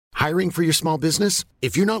Hiring for your small business?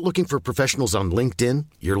 If you're not looking for professionals on LinkedIn,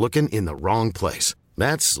 you're looking in the wrong place.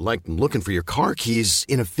 That's like looking for your car keys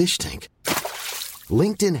in a fish tank.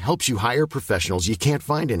 LinkedIn helps you hire professionals you can't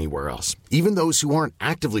find anywhere else, even those who aren't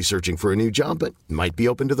actively searching for a new job but might be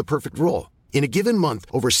open to the perfect role. In a given month,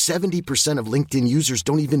 over 70% of LinkedIn users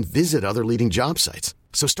don't even visit other leading job sites.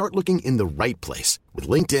 So start looking in the right place. With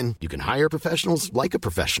LinkedIn, you can hire professionals like a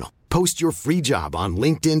professional. Post your free job on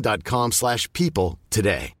linkedin.com/people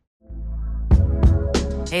today.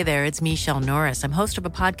 Hey there, it's Michelle Norris. I'm host of a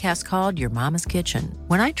podcast called Your Mama's Kitchen.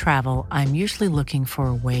 When I travel, I'm usually looking for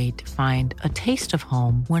a way to find a taste of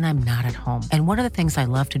home when I'm not at home. And one of the things I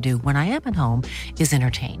love to do when I am at home is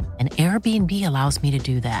entertain. And Airbnb allows me to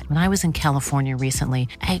do that. When I was in California recently,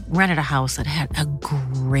 I rented a house that had a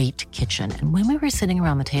great kitchen. And when we were sitting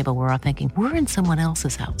around the table, we're all thinking, we're in someone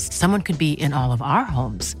else's house. Someone could be in all of our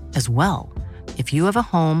homes as well. If you have a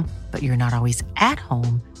home, but you're not always at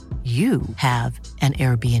home, you have an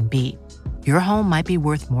Airbnb. Your home might be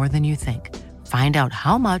worth more than you think. Find out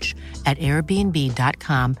how much at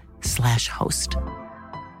airbnb.com/host.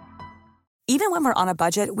 Even when we're on a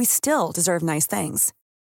budget, we still deserve nice things.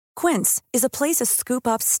 Quince is a place to scoop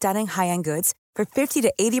up stunning high-end goods for 50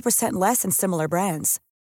 to 80% less than similar brands.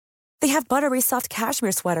 They have buttery soft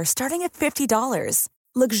cashmere sweaters starting at $50,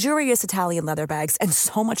 luxurious Italian leather bags, and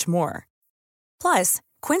so much more. Plus,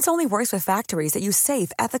 Quince only works with factories that use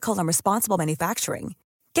safe, ethical, and responsible manufacturing.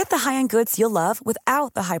 Get the high-end goods you'll love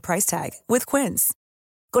without the high price tag with Quince.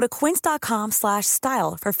 Go to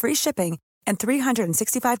quince.com/style for free shipping and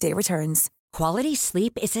 365-day returns. Quality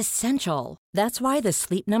sleep is essential. That's why the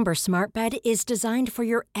Sleep Number Smart Bed is designed for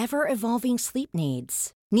your ever-evolving sleep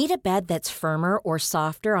needs. Need a bed that's firmer or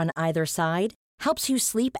softer on either side? Helps you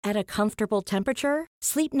sleep at a comfortable temperature?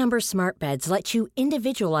 Sleep Number Smart Beds let you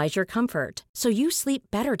individualize your comfort, so you sleep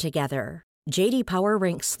better together. J.D. Power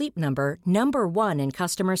ranks Sleep Number number 1 in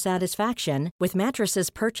customer satisfaction with mattresses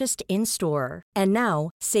purchased in-store. And now,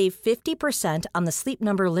 save 50% on the Sleep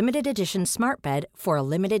Number Limited Edition Smart Bed for a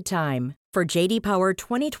limited time. For J.D. Power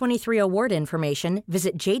 2023 award information,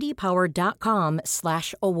 visit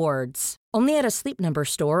jdpower.com/awards. Only at a Sleep Number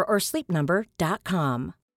store or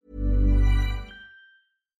sleepnumber.com.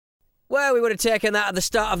 Well, we would have taken that at the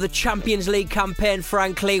start of the Champions League campaign,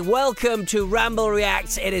 frankly. Welcome to Ramble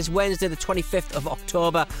Reacts. It is Wednesday, the 25th of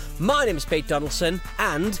October. My name is Pete Donaldson,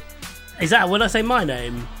 and... Is that when I say my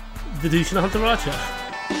name? The Dushan Hunter Archer?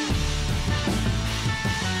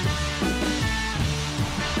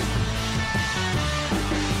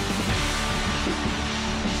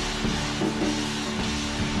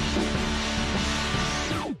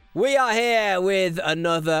 We are here with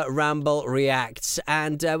another Ramble Reacts,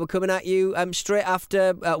 and we're coming at you straight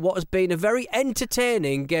after what has been a very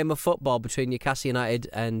entertaining game of football between Newcastle United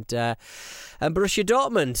and Borussia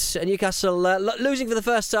Dortmund. And Newcastle losing for the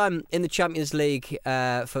first time in the Champions League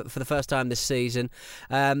for the first time this season.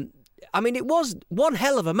 I mean, it was one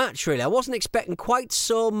hell of a match, really. I wasn't expecting quite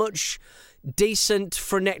so much decent,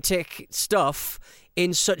 frenetic stuff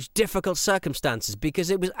in such difficult circumstances, because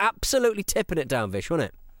it was absolutely tipping it down, Vish, wasn't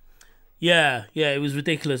it? Yeah, it was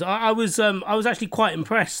ridiculous. I was actually quite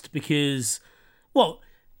impressed because, well,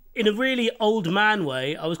 in a really old man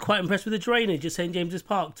way, I was quite impressed with the drainage at St James's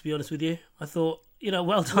Park. To be honest with you, I thought,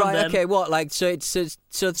 well done. Right, them. okay. What, like, so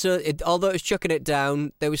although it was chucking it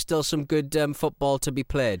down, there was still some good football to be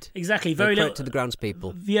played. Exactly, very little to the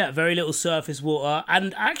groundspeople. Yeah, very little surface water,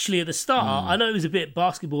 and actually at the start, I know it was a bit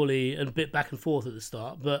basketball-y and a bit back and forth at the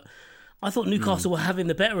start, but I thought Newcastle were having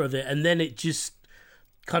the better of it, and then it just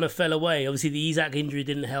kind of fell away. Obviously, the Isak injury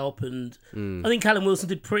didn't help, and I think Callum Wilson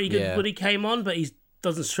did pretty good when he came on, but he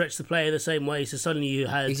doesn't stretch the player the same way. So suddenly you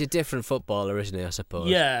had... He's a different footballer, isn't he, I suppose?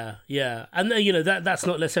 Yeah. And that's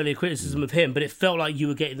not necessarily a criticism of him, but it felt like you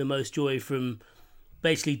were getting the most joy from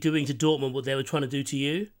basically doing to Dortmund what they were trying to do to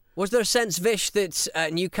you. Was there a sense, Vish, that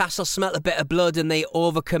Newcastle smelt a bit of blood and they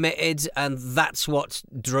overcommitted, and that's what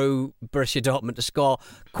drew Borussia Dortmund to score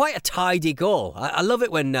quite a tidy goal? I love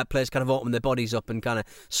it when players kind of open their bodies up and kind of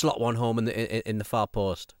slot one home in the far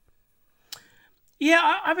post. Yeah,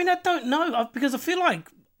 I mean, I don't know, because I feel like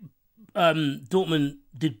Dortmund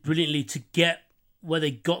did brilliantly to get where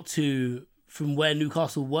they got to from where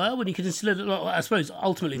Newcastle were, when you consider, I suppose,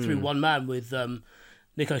 ultimately through one man with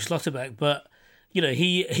Nico Schlotterbeck, but...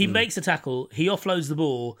 he makes a tackle, he offloads the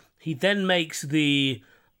ball, he then makes the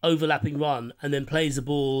overlapping run and then plays the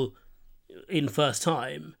ball in first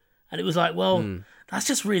time. And it was like, that's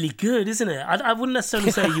just really good, isn't it? I wouldn't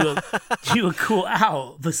necessarily say you were caught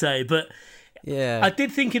out, per se, but yeah, I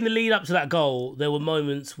did think in the lead up to that goal, there were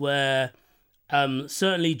moments where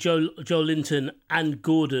certainly Joe Linton and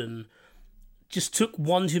Gordon just took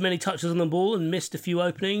one too many touches on the ball and missed a few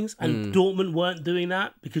openings. And Dortmund weren't doing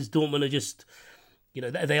that because Dortmund are just,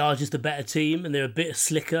 they are just a better team and they're a bit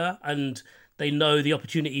slicker and they know the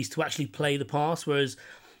opportunities to actually play the pass. Whereas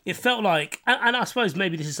it felt like, and I suppose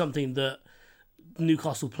maybe this is something that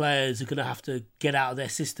Newcastle players are going to have to get out of their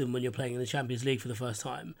system when you're playing in the Champions League for the first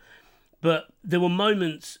time. But there were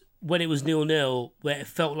moments when it was 0-0 where it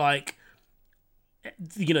felt like,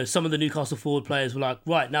 some of the Newcastle forward players were like,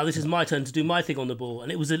 right, now this is my turn to do my thing on the ball.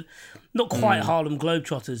 And it was not quite Harlem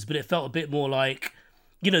Globetrotters, but it felt a bit more like,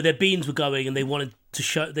 their beans were going and they wanted to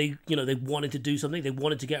show, they wanted to do something. They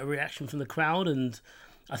wanted to get a reaction from the crowd. And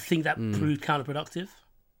I think that proved counterproductive.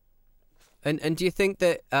 And do you think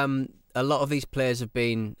that a lot of these players have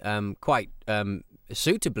been quite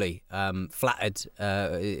suitably flattered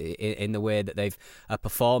in the way that they've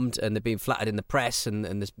performed, and they've been flattered in the press, and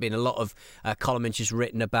there's been a lot of columns just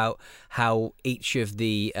written about how each of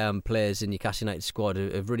the players in Newcastle United squad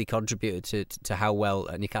have really contributed to how well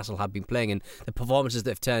Newcastle have been playing and the performances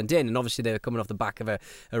they've turned in. And obviously they were coming off the back of a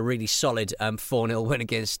really solid 4-0 win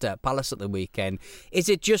against Palace at the weekend. Is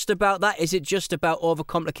it just about that? Is it just about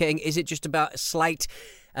overcomplicating? Is it just about a slight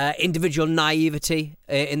individual naivety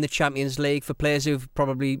in the Champions League for players who've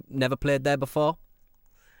probably never played there before?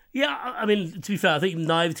 Yeah, I mean, to be fair, I think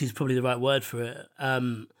naivety is probably the right word for it.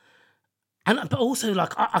 But also,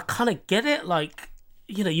 like, I kind of get it. Like,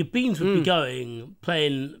 your beans would be going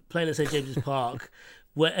playing at St James's Park,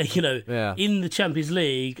 where in the Champions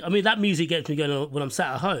League. I mean, that music gets me going when I'm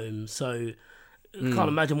sat at home. So I can't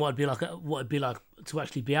imagine what it'd be like to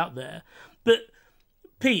actually be out there. But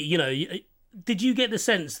Pete, did you get the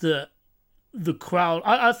sense that the crowd...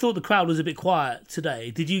 I thought the crowd was a bit quiet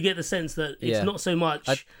today. Did you get the sense that it's not so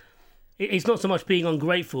much... It's not so much being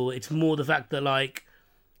ungrateful, it's more the fact that, like,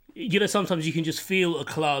 sometimes you can just feel a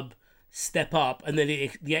club step up and then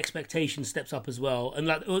the expectation steps up as well. And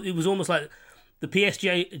like it was almost like the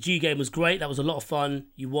PSG game was great. That was a lot of fun.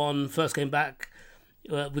 You won, first game back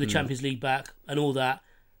with the Champions League back and all that.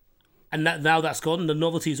 And now that's gone. The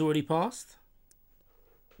novelty's already passed.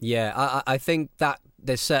 Yeah, I think that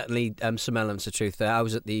there's certainly some elements of truth there. I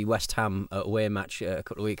was at the West Ham away match a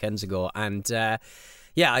couple of weekends ago, and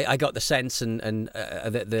I got the sense, and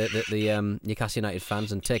the Newcastle United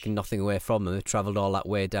fans, and taking nothing away from them, they travelled all that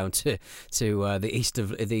way down to the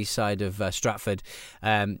east side of Stratford,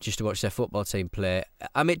 just to watch their football team play.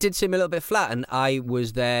 I mean, it did seem a little bit flat, and I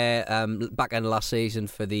was there back end of last season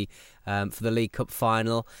for the League Cup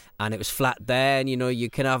final, and it was flat there. And you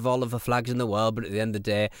can have all of the flags in the world, but at the end of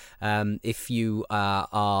the day, if you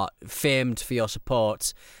are famed for your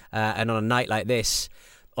support, and on a night like this,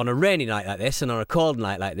 on a rainy night like this and on a cold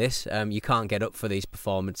night like this, you can't get up for these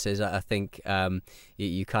performances. I think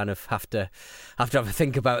you kind of have to have a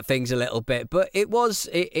think about things a little bit. But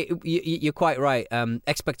you're quite right.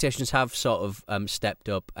 Expectations have sort of stepped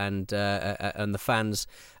up, and the fans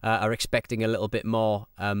are expecting a little bit more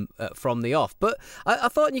from the off. But I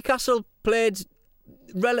thought Newcastle played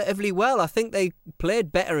relatively well. I think they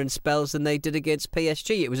played better in spells than they did against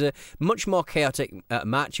PSG. It was a much more chaotic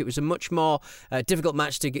match. It was a much more difficult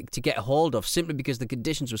match to get a hold of, simply because the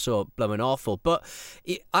conditions were so blooming awful. But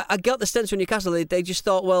I got the sense from Newcastle, they just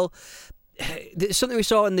thought, well, something we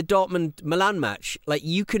saw in the Dortmund-Milan match, like,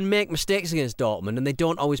 you can make mistakes against Dortmund and they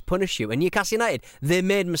don't always punish you. And Newcastle United, they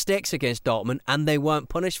made mistakes against Dortmund and they weren't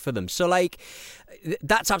punished for them. So, like,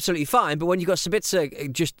 that's absolutely fine. But when you've got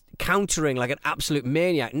Sabitzer just countering like an absolute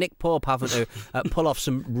maniac, Nick Pope having to pull off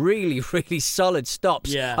some really, really solid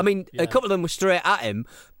stops. Yeah, I mean, a couple of them were straight at him,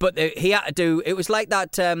 but he had to do... It was like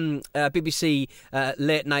that BBC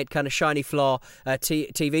late night kind of shiny floor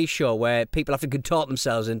TV show where people have to contort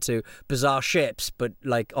themselves into bizarre shapes, but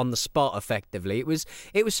like on the spot effectively. It was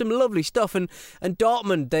some lovely stuff. And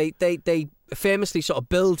Dortmund, they famously sort of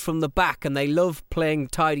build from the back, and they love playing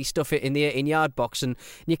tidy stuff in the 18-yard box. And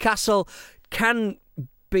Newcastle can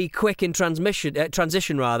be quick in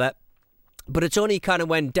transition rather. But it's only kind of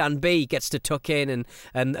when Dan B gets to tuck in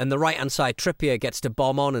and the right-hand side Trippier gets to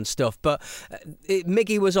bomb on and stuff. But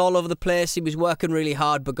Miggy was all over the place. He was working really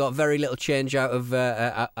hard but got very little change out of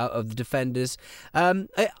the defenders.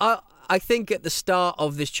 I think at the start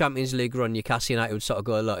of this Champions League run, Newcastle United would sort of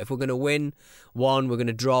go, look, if we're going to win one, we're going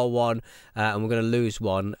to draw one, and we're going to lose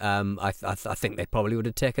one. I think they probably would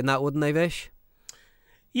have taken that, wouldn't they, Vish?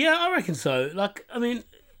 Yeah, I reckon so. Like, I mean,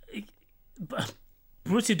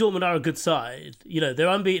 Borussia Dortmund are a good side. They're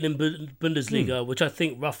unbeaten in Bundesliga, which I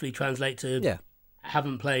think roughly translate to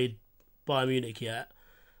haven't played Bayern Munich yet.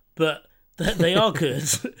 But they are good.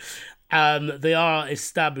 They are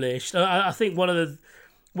established. I think one of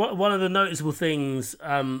the noticeable things,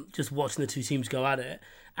 just watching the two teams go at it,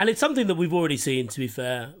 And it's something that we've already seen, to be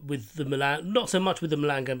fair, with the Milan, not so much with the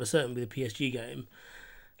Milan game, but certainly with the PSG game.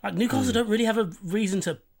 Like, Newcastle don't really have a reason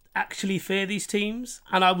to actually fear these teams.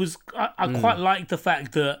 And I quite liked the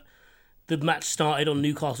fact that the match started on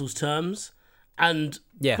Newcastle's terms. And,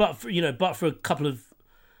 but for a couple of,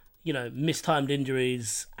 mistimed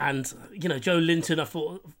injuries. And, Joe Linton, I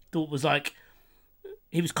thought was like,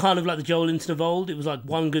 he was kind of like the Joe Linton of old. It was like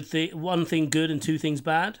one thing good and two things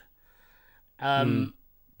bad.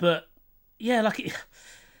 But yeah, like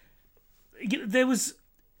there was.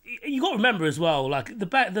 You got to remember as well, like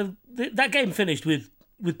that game finished with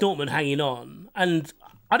Dortmund hanging on, and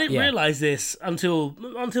I didn't realise this until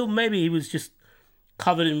maybe he was just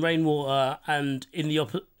covered in rainwater and in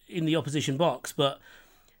the opposition box. But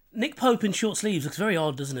Nick Pope in short sleeves looks very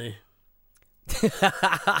odd, doesn't he?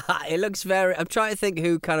 It looks very. I'm trying to think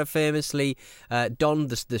who kind of famously donned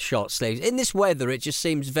the short sleeves in this weather. It just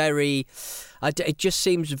seems very. It just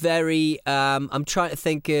seems very. I'm trying to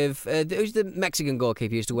think of who's the Mexican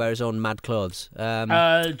goalkeeper who used to wear his own mad clothes.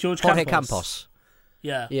 Jorge Campos.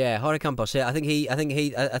 Yeah, Jorge Campos. Yeah, I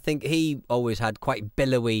think he always had quite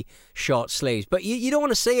billowy short sleeves. But you don't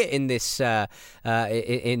want to see it in this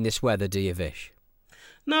in this weather, do you, Vish?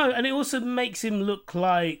 No, and it also makes him look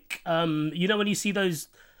like, when you see those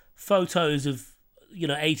photos of,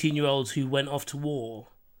 18-year-olds who went off to war,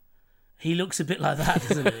 he looks a bit like that,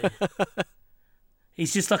 doesn't he?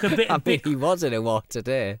 He's just like a bit... he was in a war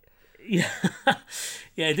today. Yeah,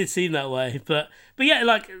 yeah, it did seem that way. But yeah,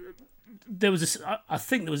 like, I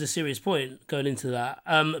think there was a serious point going into that.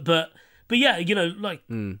 But yeah,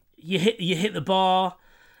 you hit the bar...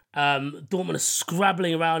 Dortmund are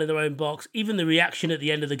scrabbling around in their own box. Even the reaction at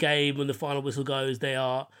the end of the game when the final whistle goes, they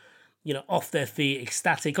are, off their feet,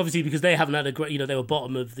 ecstatic. Obviously, because they haven't had a great, they were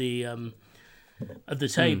bottom of the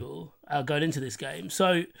table going into this game.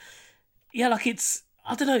 So, yeah, like it's,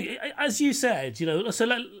 I don't know. As you said, so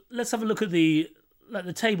let's have a look at the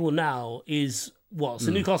table now is what?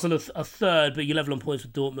 So Newcastle are third, but you're level on points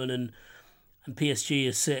with Dortmund and PSG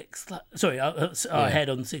is sixth. Sorry, are ahead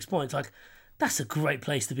on 6 points. Like. That's a great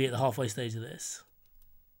place to be at the halfway stage of this.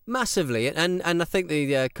 Massively, and I think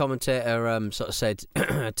the commentator sort of said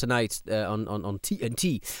tonight on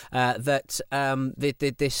TNT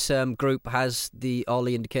that this group has all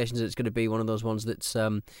the indications that it's going to be one of those ones that's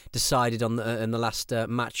decided on in the last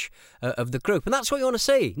match of the group, and that's what you want to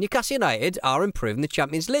see. Newcastle United are improving the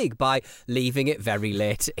Champions League by leaving it very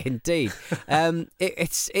late indeed.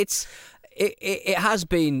 It has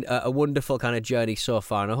been a wonderful kind of journey so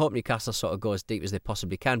far, and I hope Newcastle sort of go as deep as they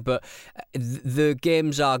possibly can. But the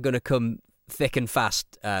games are going to come thick and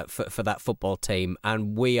fast for that football team,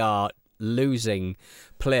 and we are losing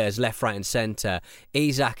players left, right and centre.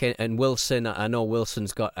 Isak and Wilson, I know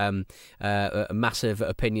Wilson's got massive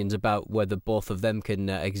opinions about whether both of them can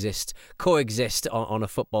coexist on a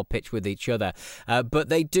football pitch with each other. But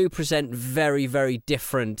they do present very, very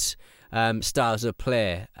different styles of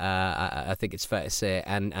play, I think it's fair to say,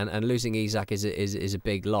 and losing Isak is a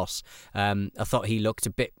big loss. I thought he looked a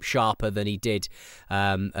bit sharper than he did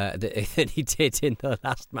in the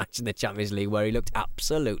last match in the Champions League, where he looked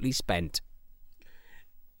absolutely spent.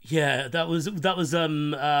 Yeah, that was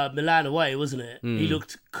Milan away, wasn't it? He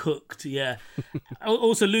looked cooked. Yeah.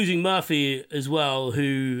 Also losing Murphy as well,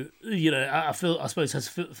 who I suppose has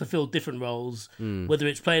fulfilled different roles. Whether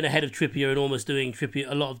it's playing ahead of Trippier and almost doing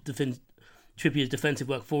a lot of Trippier's defensive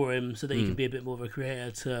work for him, so that he can be a bit more of a creator.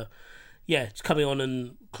 To just coming on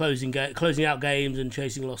and closing out games and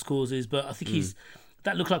chasing lost causes. But I think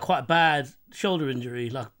that looked like quite a bad shoulder injury,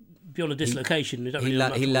 like beyond a dislocation.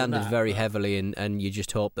 He landed very heavily, and you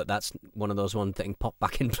just hope that that's one of those ones that can pop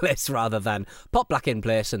back in place rather than pop back in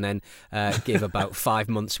place and then give about 5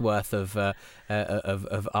 months worth of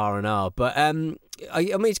R&R. But I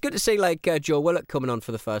mean, it's good to see Joe Willock coming on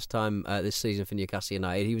for the first time this season for Newcastle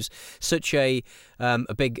United. He was such a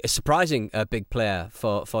surprising big player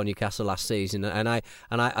for Newcastle last season, and I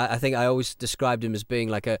think I always described him as being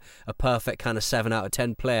like a perfect kind of 7 out of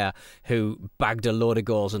 10 player who bagged a load of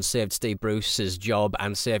goals and saved Steve Bruce's job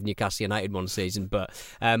and saved Newcastle United one season. But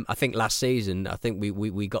I think last season, I think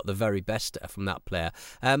we got the very best from that player,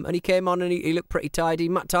 and he came on and he looked pretty tidy.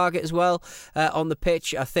 Matt Targett as well on the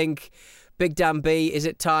pitch. I think Big Dan B, is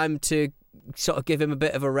it time to sort of give him a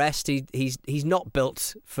bit of a rest? He's not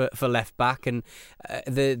built for left back, and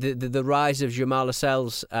the rise of Jamal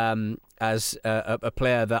Lascelles as a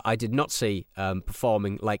player that I did not see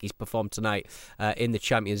performing like he's performed tonight in the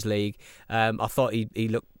Champions League. I thought he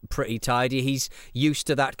looked pretty tidy. He's used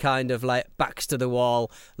to that kind of like backs to the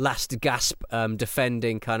wall, last gasp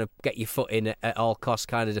defending, kind of get your foot in at all costs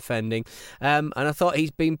kind of defending. And I thought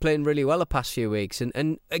he's been playing really well the past few weeks.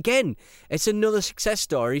 And again, it's another success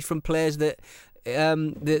story from players that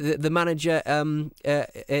the manager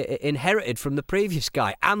inherited from the previous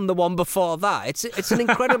guy and the one before that. It's an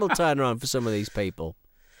incredible turnaround for some of these people.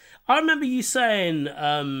 I remember you saying,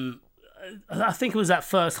 I think it was that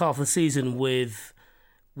first half of the season with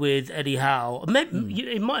Eddie Howe.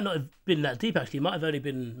 It might not have been that deep, actually. It might have only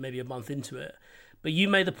been maybe a month into it. But you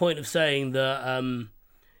made the point of saying that,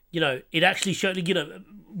 it actually showed,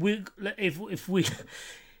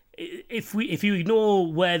 if you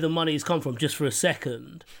ignore where the money's come from just for a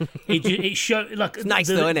second, it showed like it's nice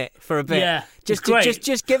though, isn't it? For a bit, yeah, just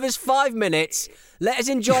give us 5 minutes. Let us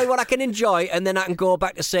enjoy what I can enjoy, and then I can go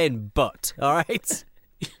back to saying "but." All right.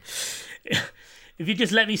 If you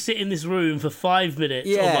just let me sit in this room for 5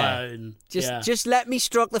 minutes on my own, just let me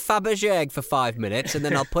stroke the Fabergé egg for 5 minutes, and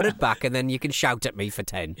then I'll put it back, and then you can shout at me for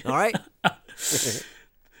 10. All right.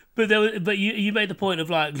 But you made the point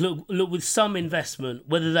of like look with some investment,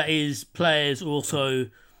 whether that is players or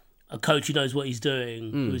also a coach who knows what he's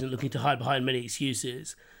doing, who isn't looking to hide behind many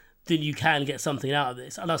excuses, then you can get something out of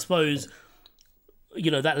this. And I suppose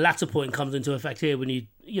that latter point comes into effect here when you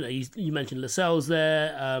mentioned Lascelles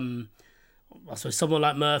there. I suppose someone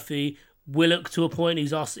like Murphy, Willock to a point. He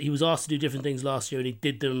was asked to do different things last year and he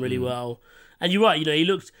did them really well. And you're right, he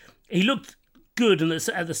looked good and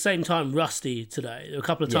at the same time rusty today. There were a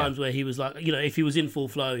couple of times where he was like, if he was in full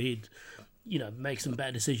flow, he'd, make some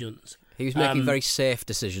better decisions. He was making very safe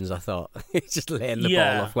decisions, I thought. He's just laying the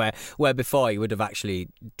ball off where before he would have actually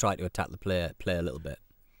tried to attack the play a little bit.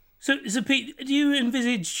 So Pete, do you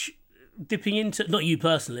envisage dipping into, not you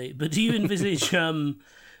personally, but do you envisage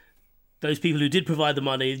those people who did provide the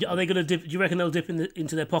money, are they going to dip? Do you reckon they'll dip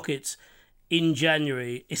into their pockets in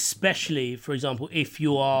January, especially, for example, if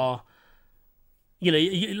you are,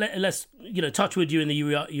 let's touch wood, you're in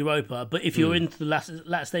the Europa, but if you're into the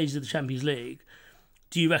last stages of the Champions League,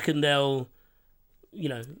 do you reckon they'll,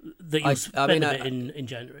 that you'll spend a bit in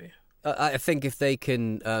January? I think if they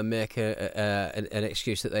can make an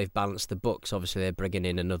excuse that they've balanced the books, obviously they're bringing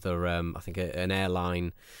in another, I think, an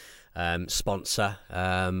airline sponsor.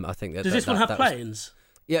 I think that. Does this one have planes?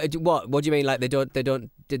 Yeah. What do you mean? Like they don't?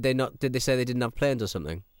 Did they say they didn't have planes or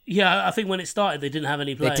something? Yeah, I think when it started, they didn't have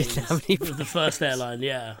any planes. They didn't have any planes. The first airline,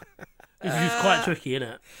 yeah. It's quite tricky, isn't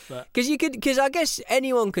it? Because I guess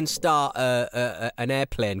anyone can start an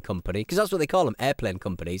airplane company, because that's what they call them, airplane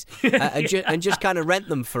companies, and just kind of rent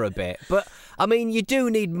them for a bit. But I mean, you do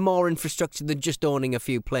need more infrastructure than just owning a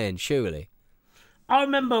few planes, surely. I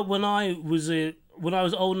remember when I was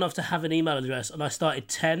old enough to have an email address, and I started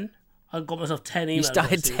 10. I got myself 10 email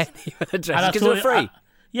addresses. You started 10 email addresses because they were free.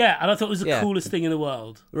 Yeah, and I thought it was the coolest thing in the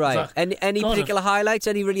world. Right. Like, any particular highlights?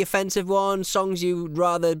 Any really offensive ones? Songs you'd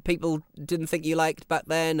rather people didn't think you liked back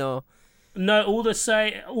then, or? No, all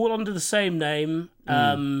under the same name.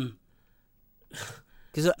 Because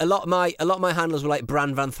a lot of my handles were like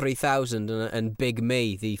Brand Van 3000 and Big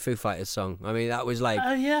Me, the Foo Fighters song. I mean, that was like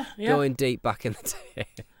going deep back in the day.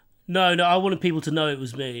 No, I wanted people to know it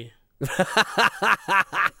was me.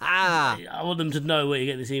 I want them to know where you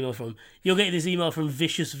get this email from. You'll get this email from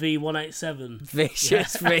Vicious V187.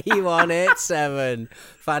 Vicious V187.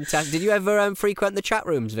 Fantastic. Did you ever frequent the chat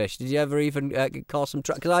rooms, Vish? Did you ever even call some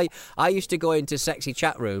because I used to go into sexy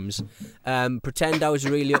chat rooms, pretend I was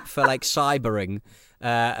really up for like cybering.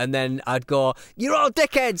 And then I'd go, "You're all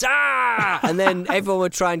dickheads!" And then everyone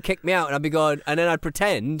would try and kick me out, and I'd be going, and then I'd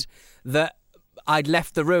pretend that I'd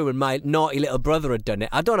left the room and my naughty little brother had done it.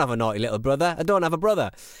 I don't have a naughty little brother. I don't have a brother.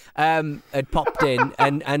 Had popped in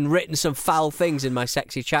and written some foul things in my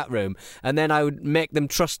sexy chat room, and then I would make them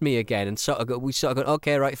trust me again, and we sort of go,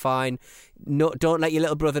 okay, right, fine. No, don't let your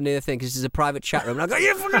little brother near the thing because it's a private chat room. And I go,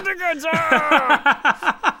 "You fucking dickheads!"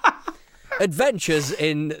 Adventures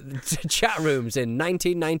in chat rooms in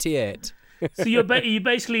 1998. So you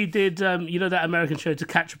basically did, that American show To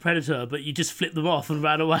Catch a Predator, but you just flipped them off and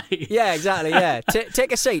ran away. Yeah, exactly, yeah.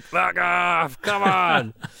 Take a seat. Fuck off, come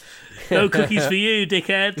on. No cookies for you,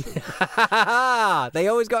 dickhead. They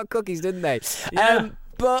always got cookies, didn't they? Yeah.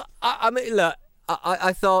 But, I mean, look,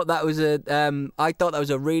 I thought that was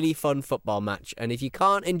a really fun football match, and if you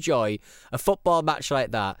can't enjoy a football match like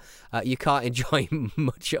that, you can't enjoy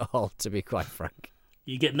much at all, to be quite frank.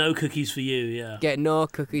 You get no cookies for you, yeah. Get no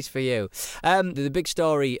cookies for you. The big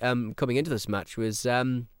story coming into this match was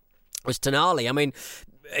Tonali. I mean,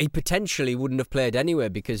 he potentially wouldn't have played anyway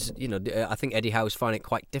because, I think Eddie Howe's finding it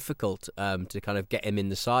quite difficult to kind of get him in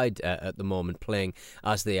the side at the moment, playing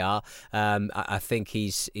as they are. I think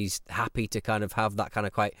he's happy to kind of have that kind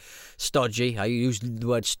of quite stodgy. I use the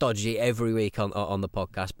word stodgy every week on the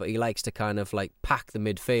podcast, but he likes to kind of like pack the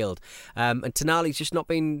midfield. And Tonali's just not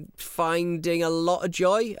been finding a lot of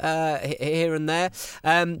joy here and there.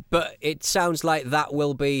 But it sounds like that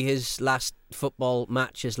will be his last football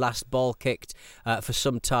match, his last ball kicked for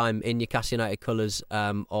some time in Newcastle United colours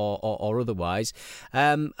or otherwise.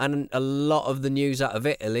 And a lot of the news out of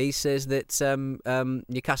Italy says that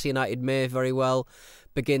Newcastle United may very well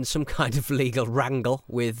begin some kind of legal wrangle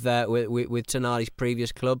with Tonali's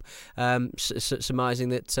previous club, surmising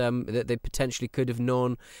that they potentially could have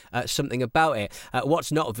known something about it.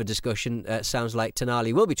 What's not up for discussion sounds like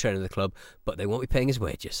Tonali will be training the club, but they won't be paying his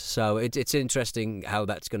wages. So it's interesting how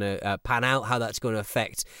that's going to pan out, how that's going to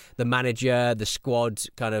affect the manager, the squad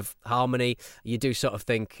kind of harmony. You do sort of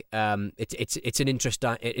think it's an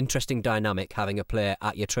interesting dynamic having a player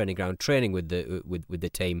at your training ground training with the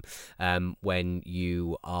team when you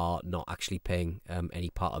are not actually paying any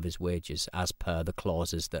part of his wages as per the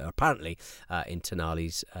clauses that are apparently in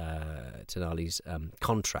Tonali's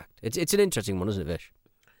contract. It's an interesting one, isn't it, Vish?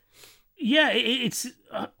 Yeah, it's.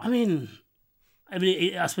 I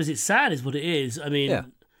suppose it's sad, is what it is. I mean, yeah.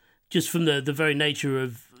 Just from the very nature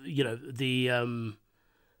of the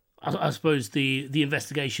I suppose the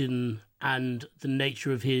investigation and the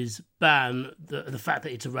nature of his ban, the fact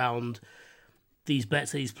that it's around these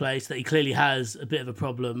bets that he's placed, that he clearly has a bit of a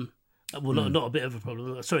problem. Well, not a bit of a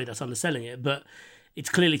problem. Sorry, that's underselling it. But it's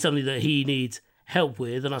clearly something that he needs help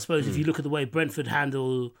with. And I suppose if you look at the way Brentford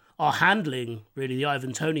are handling really the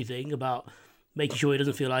Ivan Toney thing about making sure he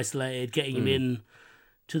doesn't feel isolated, getting him in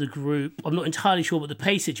to the group. I'm not entirely sure what the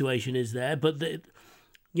pay situation is there, but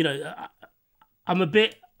I'm a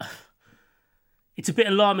bit. It's a bit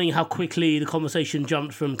alarming how quickly the conversation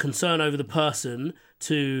jumped from concern over the person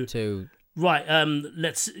to right.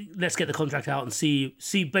 Let's get the contract out and see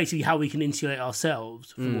basically how we can insulate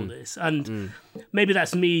ourselves from all this. And maybe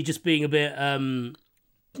that's me just being a bit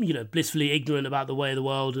blissfully ignorant about the way of the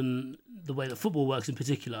world and the way that football works in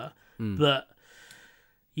particular. But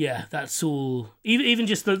yeah, that's all. Even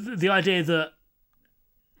just the idea that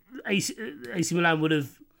AC Milan would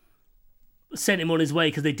have sent him on his way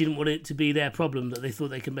because they didn't want it to be their problem, that they thought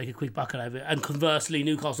they could make a quick buck out of it. And conversely,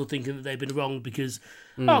 Newcastle thinking that they've been wrong because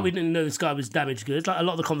we didn't know this guy was damaged goods. Like, a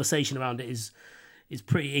lot of the conversation around it is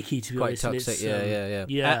pretty icky, to be honest. Quite toxic,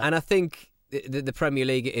 yeah. And I think the Premier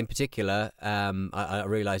League in particular, I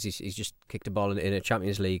realise he's just kicked a ball in a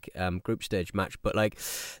Champions League group stage match, but like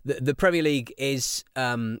the Premier League is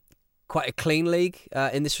quite a clean league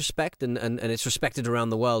in this respect, and it's respected around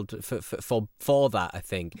the world for that, I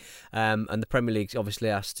think. And the Premier League obviously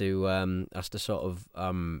has to sort of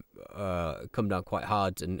come down quite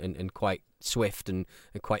hard and quite swift and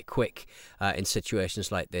quite quick in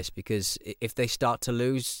situations like this, because if they start to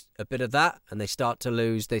lose a bit of that, and they start to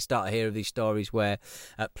hear of these stories where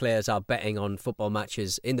players are betting on football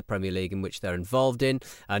matches in the Premier League in which they're involved in,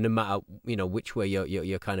 no matter which way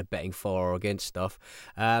you're kind of betting for or against stuff,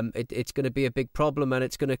 it's going to be a big problem, and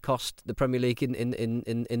it's going to cost the Premier League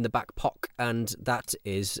in the back pocket, and that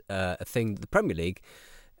is a thing the Premier League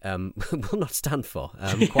will not stand for,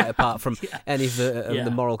 quite apart from any of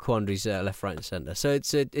the moral quandaries left, right and centre. So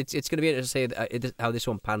it's going to be interesting to see how this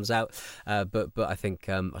one pans out, but I think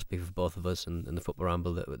I speak for both of us and the Football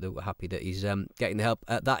Ramble that we're happy that he's getting the help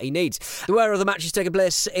that he needs. There were other matches taking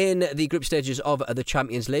place in the group stages of the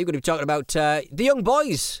Champions League. We're going to be talking about the young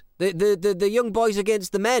boys, the young boys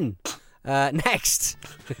against the men, next.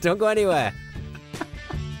 Don't go anywhere.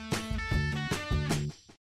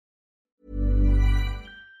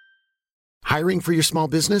 Hiring for your small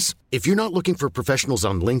business? If you're not looking for professionals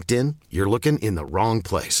on LinkedIn, you're looking in the wrong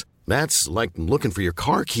place. That's like looking for your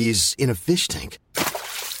car keys in a fish tank.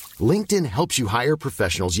 LinkedIn helps you hire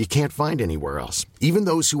professionals you can't find anywhere else, even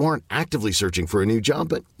those who aren't actively searching for a new job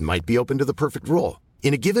but might be open to the perfect role.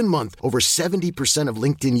 In a given month, over 70% of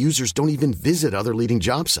LinkedIn users don't even visit other leading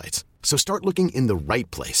job sites. So start looking in the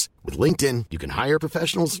right place. With LinkedIn, you can hire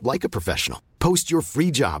professionals like a professional. Post your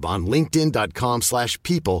free job on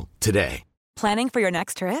linkedin.com/people today. Planning for your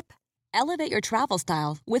next trip? Elevate your travel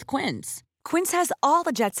style with Quince. Quince has all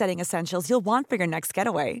the jet-setting essentials you'll want for your next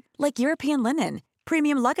getaway, like European linen,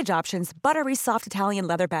 premium luggage options, buttery soft Italian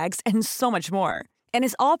leather bags, and so much more. And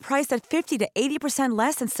is all priced at 50 to 80%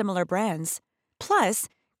 less than similar brands. Plus,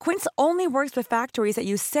 Quince only works with factories that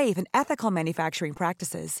use safe and ethical manufacturing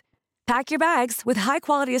practices. Pack your bags with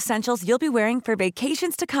high-quality essentials you'll be wearing for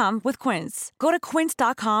vacations to come with Quince. Go to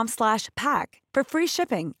quince.com/pack for free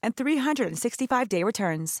shipping and 365-day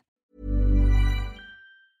returns.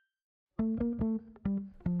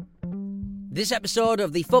 This episode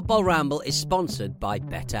of the Football Ramble is sponsored by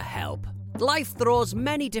BetterHelp. Life throws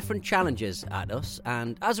many different challenges at us,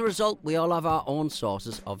 and as a result, we all have our own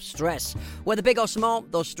sources of stress. Whether big or small,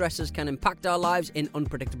 those stresses can impact our lives in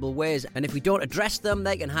unpredictable ways, and if we don't address them,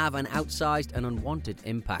 they can have an outsized and unwanted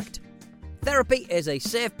impact. Therapy is a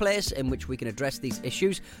safe place in which we can address these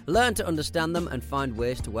issues, learn to understand them, and find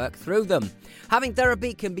ways to work through them. Having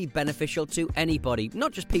therapy can be beneficial to anybody,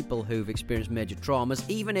 not just people who've experienced major traumas,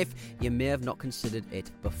 even if you may have not considered it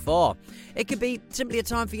before. It could be simply a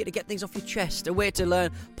time for you to get things off your chest, a way to learn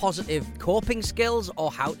positive coping skills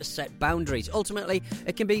or how to set boundaries. Ultimately,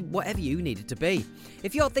 it can be whatever you need it to be.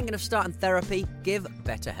 If you're thinking of starting therapy, give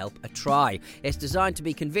BetterHelp a try. It's designed to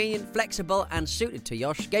be convenient, flexible, and suited to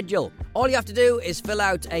your schedule. All you have to do is fill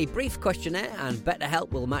out a brief questionnaire and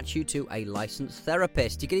BetterHelp will match you to a licensed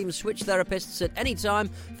therapist. You can even switch therapists at any time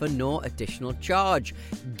for no additional charge.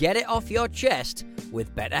 Get it off your chest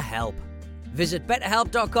with BetterHelp. Visit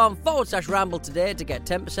betterhelp.com/ramble today to get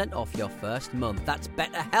 10% off your first month. That's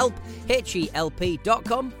BetterHelp,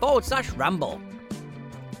 HELP.com/ramble.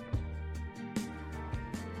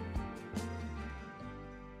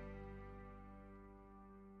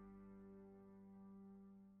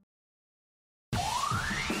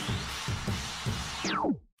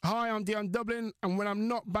 Hi, I'm Dion Dublin, and when I'm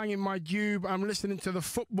not banging my dube, I'm listening to the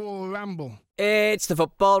Football Ramble. It's the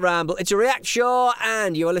Football Ramble. It's a react show,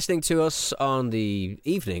 and you are listening to us on the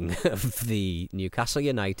evening of the Newcastle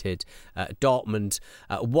United Dortmund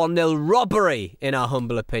 1-0 robbery, in our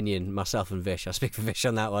humble opinion. Myself and Vish. I speak for Vish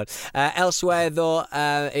on that one. Elsewhere, though,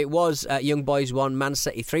 it was Young Boys 1, Man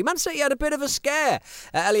City 3. Man City had a bit of a scare.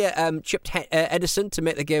 Elliot chipped Edison to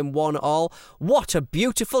make the game 1-1. What a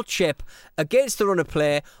beautiful chip against the run of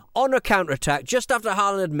play on a counter-attack just after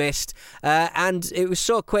Haaland had missed, and it was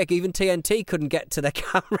so quick even TNT couldn't get to their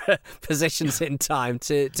camera positions in time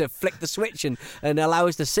to flick the switch and allow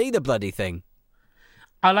us to see the bloody thing.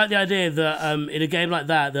 I like the idea that in a game like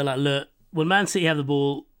that, they're like, look, when Man City have the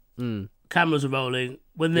ball, cameras are rolling.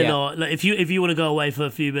 When they're not, like, if you want to go away for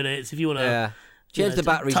a few minutes, if you want to change the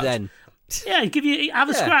batteries then. Yeah, have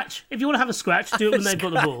a scratch. If you want to have a scratch, do it when they've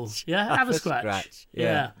got the ball. Yeah, have a scratch.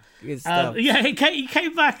 Yeah. Good stuff. He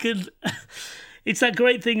came back, and it's that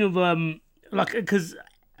great thing of because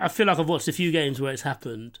I feel like I've watched a few games where it's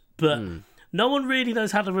happened, but no one really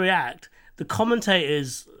knows how to react. The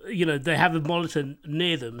commentators, they have a monitor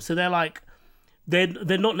near them, so they're like, they're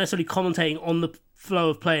not necessarily commentating on the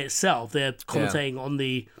flow of play itself. They're commentating on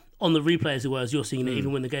the replay, as it were, as you're seeing it,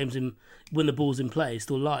 even when the ball's in play,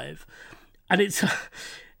 still live, and it's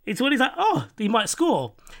when he's like, oh, he might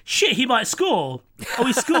score. Shit, he might score. Oh,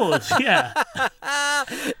 he scored. Yeah.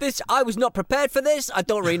 I was not prepared for this. I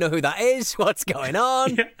don't really know who that is. What's going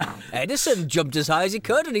on? Yeah. Edison jumped as high as he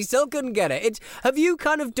could and he still couldn't get it. Have you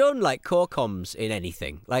kind of done like core comms in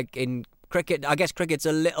anything? Like in cricket, I guess cricket's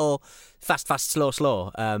a little fast,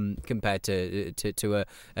 slow, compared to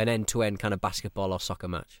an end-to-end kind of basketball or soccer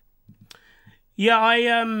match. Yeah,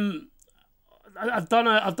 I've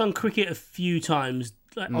done cricket a few times.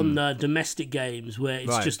 On the domestic games where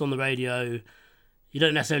it's just on the radio, you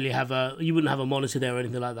don't necessarily you wouldn't have a monitor there or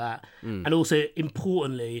anything like that. And also,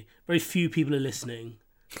 importantly, very few people are listening.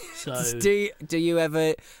 So,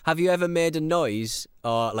 have you ever made a noise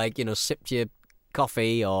or sipped your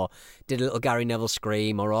coffee or did a little Gary Neville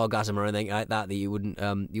scream or orgasm or anything like that you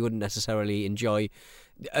wouldn't necessarily enjoy?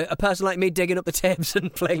 A person like me digging up the tapes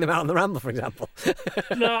and playing them out on the Ramble, for example.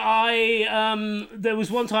 No, there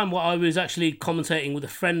was one time where I was actually commentating with a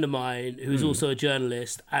friend of mine who's also a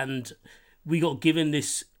journalist, and we got given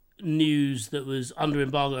this news that was under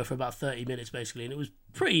embargo for about 30 minutes, basically, and it was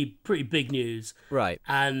pretty big news. Right.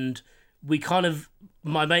 And we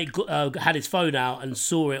my mate had his phone out and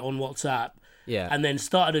saw it on WhatsApp. Yeah. And then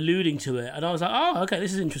started alluding to it, and I was like, oh, okay,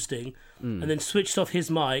 this is interesting. And then switched off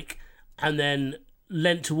his mic, and then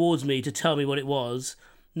leant towards me to tell me what it was,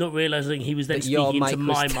 not realising he was then speaking into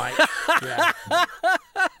my mic. Yeah.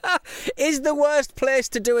 Is the worst place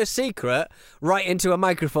to do a secret right into a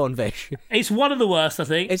microphone, Vish? It's one of the worst, I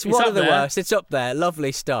think. It's one of the worst. It's up there.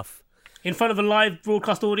 Lovely stuff. In front of a live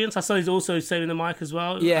broadcast audience. I saw he's also saving the mic as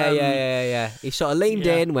well. Yeah. He sort of leaned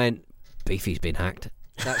in, went, Beefy's been hacked.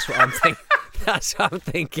 That's what I'm thinking. That's what I'm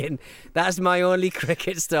thinking. That's my only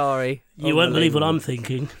cricket story. You won't believe what I'm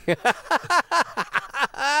thinking.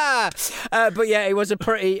 But yeah, it was a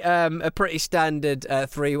pretty standard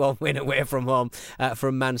 3-1 win away from home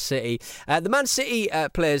from Man City. The Man City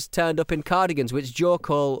players turned up in cardigans, which Joe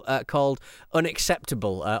Cole called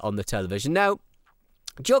unacceptable on the television. Now,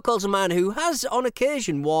 Joe Cole's a man who has, on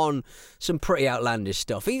occasion, worn some pretty outlandish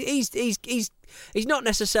stuff. He's not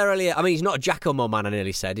necessarily... he's not a Giacomo man, I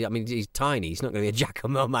nearly said. I mean, he's tiny. He's not going to be a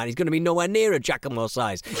Giacomo man. He's going to be nowhere near a Giacomo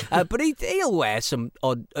size. But he'll wear some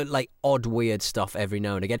odd, weird stuff every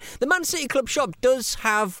now and again. The Man City club shop does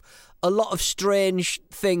have a lot of strange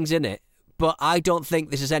things in it, but I don't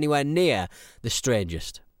think this is anywhere near the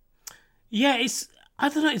strangest. Yeah, I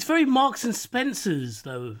don't know. It's very Marks and Spencer's,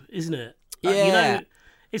 though, isn't it? Yeah.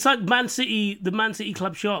 It's like Man City, the Man City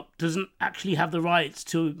club shop doesn't actually have the rights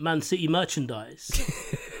to Man City merchandise.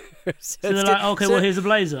 So they're like, okay, well, here's a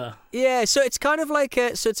blazer. Yeah, so it's kind of like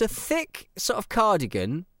it's a thick sort of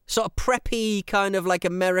cardigan, sort of preppy, kind of like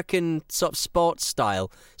American sort of sports style,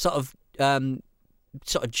 sort of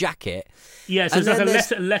jacket. Yeah, so it's like a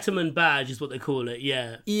Letterman badge is what they call it,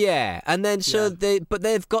 yeah. Yeah, and then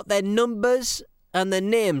they've got their numbers and their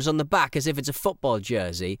names on the back as if it's a football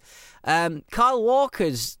jersey. Kyle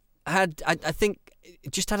Walker's had, I think,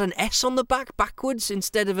 just had an S on the back backwards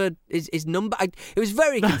instead of his number. It was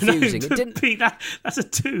very confusing. No, Pete, that's a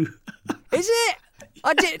 2. Is it?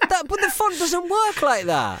 But the font doesn't work like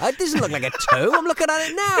that. It doesn't look like a 2. I'm looking at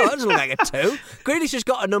it now. It doesn't look like a 2. Grealish has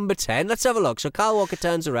got a number 10. Let's have a look. So Kyle Walker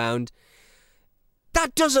turns around.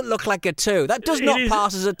 That doesn't look like a 2. That does not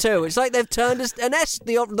pass as a 2. It's like they've turned an S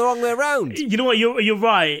the wrong way around. You know what? You're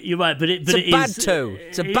right. You're right. But it's a bad 2.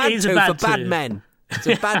 It's a bad 2 for bad men. It's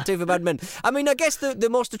a bad 2 for bad men. I mean, I guess the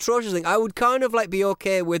most atrocious thing, I would kind of be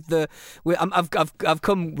okay with I've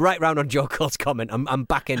come right round on Joe Cole's comment. I'm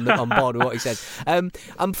back on board with what he said.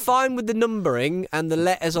 I'm fine with the numbering and the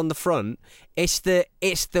letters on the front. It's the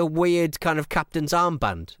weird kind of captain's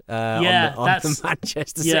armband on the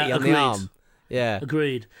Manchester City on the arm. Yeah.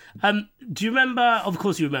 Agreed. Do you remember, of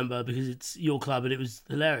course you remember because it's your club and it was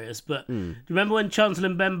hilarious, but do you remember when Chancellor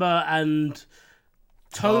Mbemba and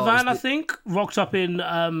Tovan, I think, rocked up in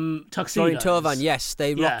tuxedos? Tovan, yes.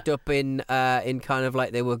 They rocked up in kind of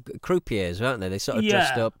like they were croupiers, weren't they? They sort of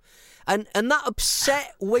dressed up. And that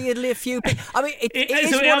upset, weirdly, a few people. I mean, it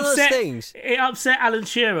is one of those things. It upset Alan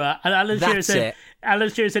Shearer, and Alan Shearer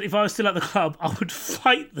said, if I was still at the club, I would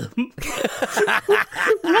fight them. Why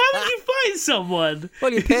would you fight someone?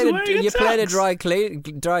 Well, you're paying a dry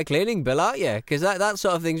cleaning bill, aren't you? Because that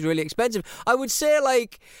sort of thing's really expensive. I would say,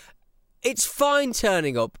 it's fine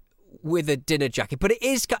turning up with a dinner jacket, but it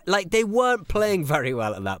is they weren't playing very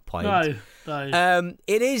well at that point. No.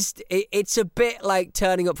 It's a bit like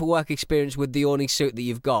turning up for work experience with the only suit that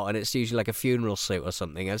you've got, and it's usually like a funeral suit or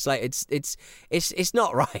something. It's like it's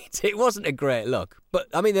not right. It wasn't a great look, but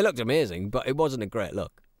I mean they looked amazing, but it wasn't a great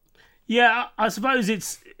look. Yeah, I suppose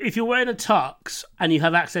it's if you're wearing a tux and you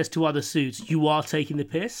have access to other suits, you are taking the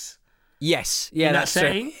piss. Yes, yeah, that's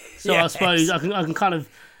setting. So yes. I suppose I can kind of.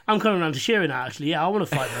 I'm coming around to Shearer now, actually. Yeah, I want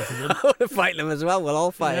to fight both of them. I want to fight them as well. We'll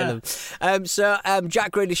all fight them. So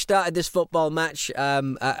Jack Grealish started this football match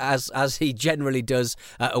as he generally does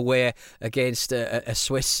away against a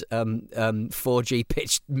Swiss 4G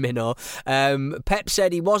pitched minnow. Pep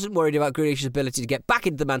said he wasn't worried about Grealish's ability to get back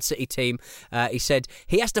into the Man City team. He said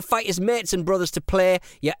he has to fight his mates and brothers to play,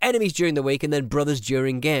 your enemies during the week and then brothers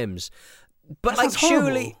during games. But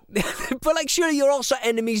surely you're also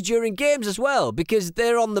enemies during games as well because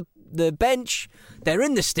they're on the bench, they're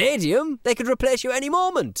in the stadium, they could replace you at any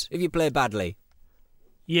moment if you play badly.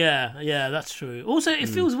 Yeah, that's true. Also, it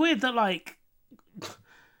feels weird that I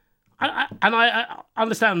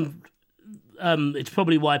understand it's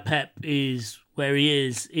probably why Pep is where he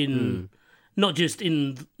is in not just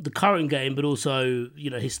in the current game, but also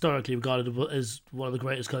historically regarded as one of the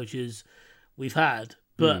greatest coaches we've had,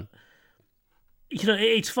 but.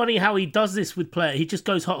 It's funny how he does this with players. He just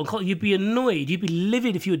goes hot and cold. You'd be annoyed. You'd be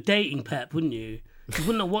livid if you were dating Pep, wouldn't you? You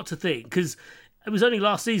wouldn't know what to think. Because it was only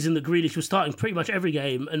last season that Grealish was starting pretty much every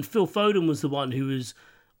game, and Phil Foden was the one who was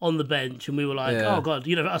on the bench, and we were like, oh, God.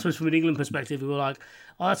 I suppose from an England perspective, we were like,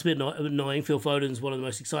 oh, that's a bit annoying. Phil Foden's one of the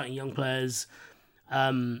most exciting young players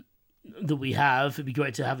that we have. It'd be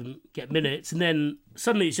great to have him get minutes. And then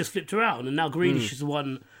suddenly it's just flipped around, and now Grealish is the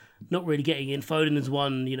one not really getting in. Foden is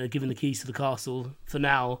one, given the keys to the castle for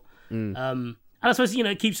now. And I suppose,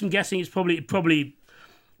 it keeps them guessing. It probably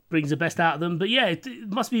brings the best out of them. But yeah, it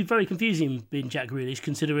must be very confusing being Jack Grealish,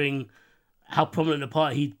 considering how prominent a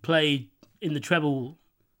part he played in the treble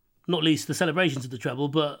not least the celebrations of the treble,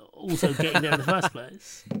 but also getting there in the first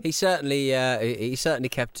place. He certainly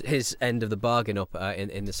kept his end of the bargain up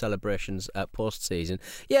in the celebrations post-season.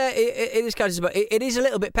 Yeah, it is kind of, it is a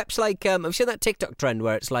little bit Pep's like, have you seen that TikTok trend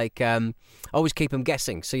where it's like, always keep them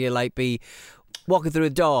guessing, so you like be walking through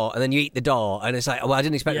the door and then you eat the door and it's like, well, I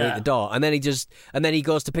didn't expect to eat the door, and then he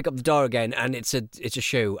goes to pick up the door again and it's a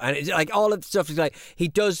shoe, and it's like all of the stuff is like he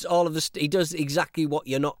does exactly what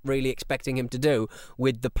you're not really expecting him to do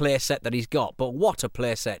with the play set that he's got. But what a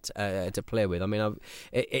play set to play with. I mean,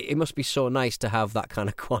 it must be so nice to have that kind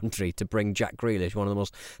of quandary, to bring Jack Grealish, one of the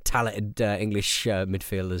most talented English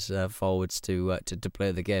midfielders, forwards to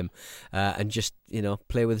play the game and just,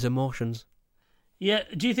 play with his emotions. Yeah,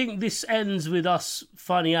 do you think this ends with us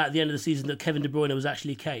finding out at the end of the season that Kevin De Bruyne was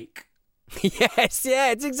actually cake? Yes,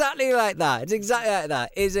 yeah, it's exactly like that.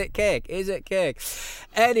 Is it cake?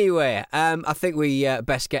 Anyway, I think we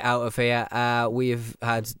best get out of here. We've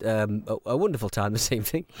had a wonderful time this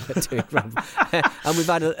evening doing Ramble. And we've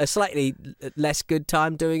had a slightly less good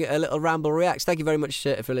time doing a little Ramble Reacts. Thank you very much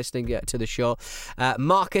for listening to the show.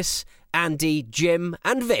 Marcus, Andy, Jim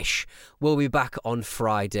and Vish will be back on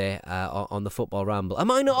Friday on the Football Ramble.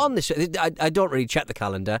 Am I not on this? I don't really check the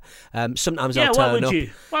calendar. Sometimes I'll turn up.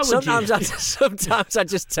 Sometimes I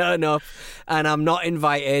just turn up and I'm not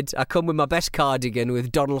invited. I come with my best cardigan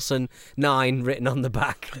with Donaldson 9 written on the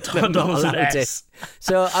back. Donaldson S.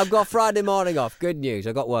 So I've got Friday morning off. Good news.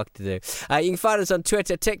 I've got work to do. You can find us on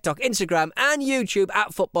Twitter, TikTok, Instagram and YouTube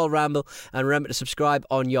at Football Ramble. And remember to subscribe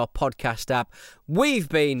on your podcast app. We've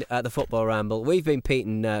been at the Football Ramble. We've been Pete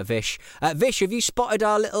and Vish. Vish, have you spotted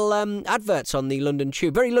our little adverts on the London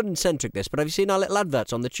Tube? Very London-centric this, but have you seen our little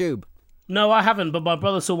adverts on the Tube? No, I haven't, but my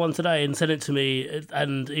brother saw one today and sent it to me,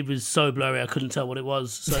 and it was so blurry I couldn't tell what it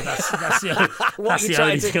was. So that's the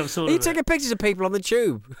only thing I've saw. Are you taking pictures of people on the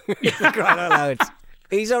Tube? Crying out loud.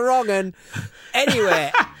 He's a wrong un.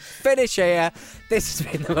 Anyway, finish here. This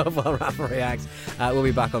has been the Mobile Ramble Reacts. We'll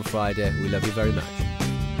be back on Friday. We love you very much.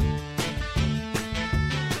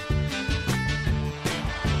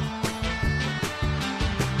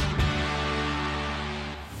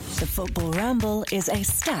 The Football Ramble is a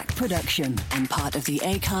Stack production and part of the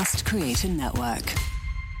Acast Creator Network.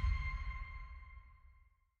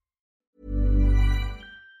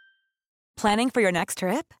 Planning for your next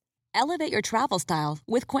trip? Elevate your travel style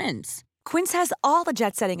with Quince. Quince has all the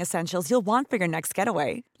jet-setting essentials you'll want for your next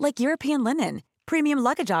getaway, like European linen, premium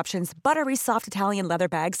luggage options, buttery soft Italian leather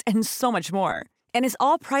bags, and so much more. And is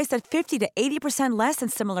all priced at 50 to 80% less than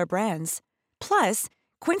similar brands. Plus,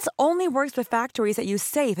 Quince only works with factories that use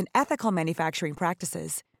safe and ethical manufacturing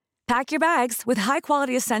practices. Pack your bags with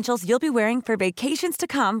high-quality essentials you'll be wearing for vacations to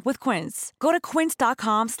come with Quince. Go to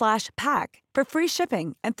quince.com/pack for free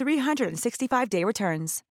shipping and 365-day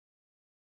returns.